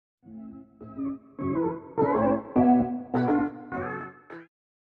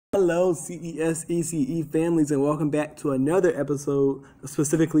Hello CES-ECE families, and welcome back to another episode,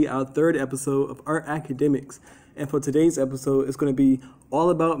 specifically our third episode of Art Academics. And for today's episode, it's going to be all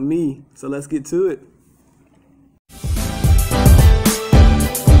about me, so let's get to it.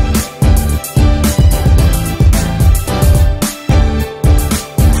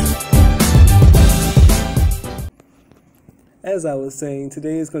 As I was saying,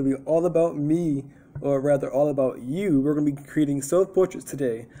 today is going to be all about me, or rather all about you. We're going to be creating self-portraits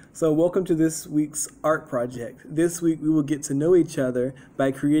today. So welcome to this week's art project. This week we will get to know each other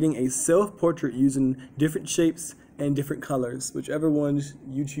by creating a self-portrait using different shapes and different colors, whichever ones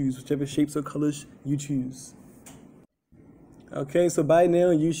you choose, whichever shapes or colors you choose. Okay, so by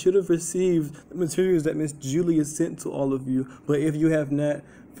now you should have received the materials that Miss Julia sent to all of you, but if you have not,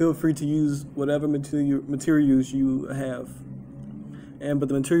 feel free to use whatever materials you have. But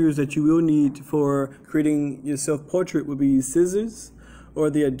the materials that you will need for creating your self-portrait would be scissors, or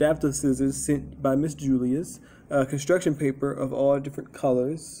the adaptive scissors sent by Miss Julia's, construction paper of all different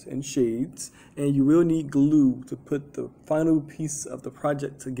colors and shades, and you will need glue to put the final piece of the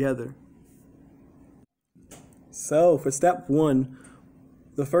project together. So for step 1,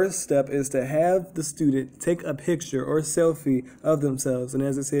 the first step is to have the student take a picture or selfie of themselves, and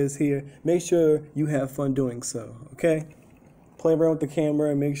as it says here, make sure you have fun doing so, okay? Play around with the camera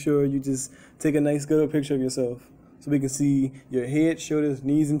and make sure you just take a nice good picture of yourself so we can see your head, shoulders,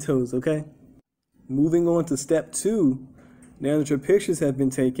 knees, and toes, okay? Moving on to step 2, now that your pictures have been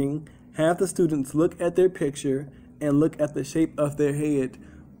taken, have the students look at their picture and look at the shape of their head.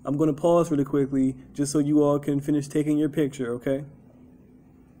 I'm going to pause really quickly just so you all can finish taking your picture, okay?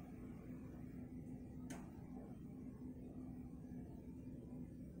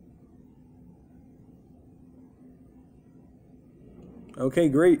 Okay,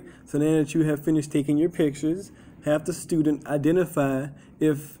 great. So now that you have finished taking your pictures, have the student identify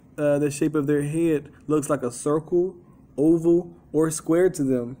if the shape of their head looks like a circle, oval, or square to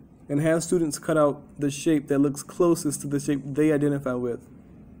them, and have students cut out the shape that looks closest to the shape they identify with.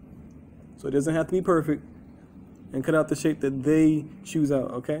 So it doesn't have to be perfect, and cut out the shape that they choose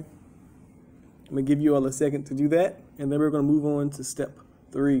out, okay? I'm going to give you all a second to do that, and then we're going to move on to step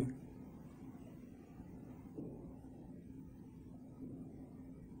 3.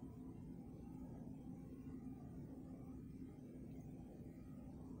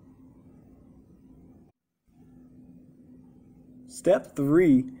 Step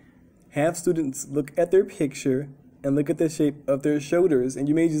 3, have students look at their picture and look at the shape of their shoulders. And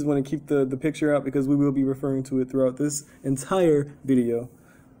you may just want to keep the picture out because we will be referring to it throughout this entire video.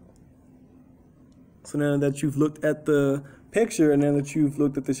 So now that you've looked at the picture and now that you've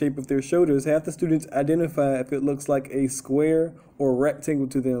looked at the shape of their shoulders, have the students identify if it looks like a square or rectangle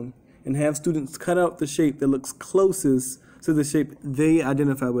to them. And have students cut out the shape that looks closest to the shape they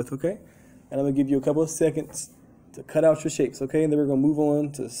identify with, okay? And I'm going to give you a couple of seconds to cut out your shapes, okay? And then we're going to move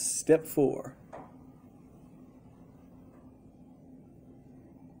on to step 4.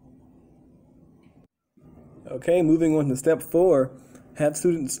 Okay, moving on to step 4, have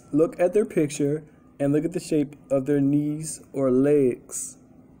students look at their picture and look at the shape of their knees or legs,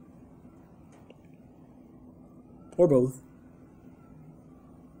 or both.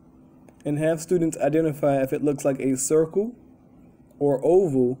 And have students identify if it looks like a circle or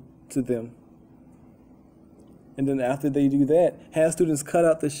oval to them. And then after they do that, have students cut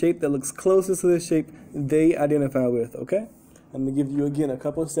out the shape that looks closest to the shape they identify with, okay? I'm going to give you again a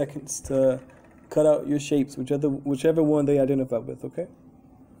couple of seconds to cut out your shapes, whichever one they identify with, okay?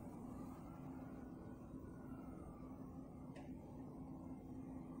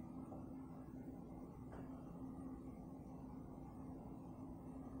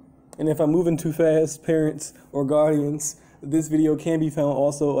 And if I'm moving too fast, parents or guardians, this video can be found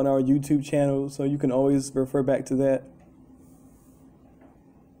also on our YouTube channel, so you can always refer back to that.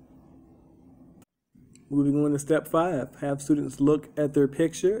 Moving on to step 5, have students look at their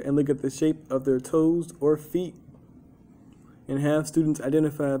picture and look at the shape of their toes or feet. And have students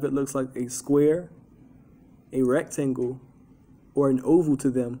identify if it looks like a square, a rectangle, or an oval to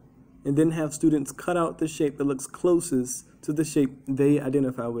them. And then have students cut out the shape that looks closest to the shape they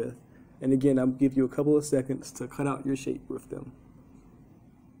identify with. And again, I'll give you a couple of seconds to cut out your shape with them.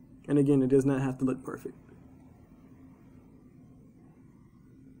 And again, it does not have to look perfect.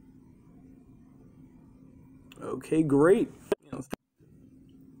 Okay, great.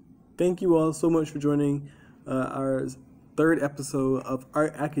 Thank you all so much for joining our third episode of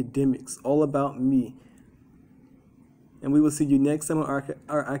Art Academics, all about me. And we will see you next time on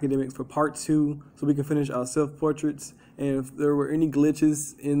Art Academics for part 2, so we can finish our self-portraits. And if there were any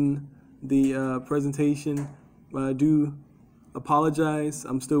glitches in the presentation. I do apologize.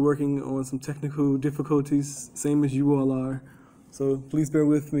 I'm still working on some technical difficulties, same as you all are. So please bear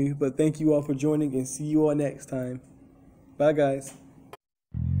with me. But thank you all for joining, and see you all next time. Bye, guys.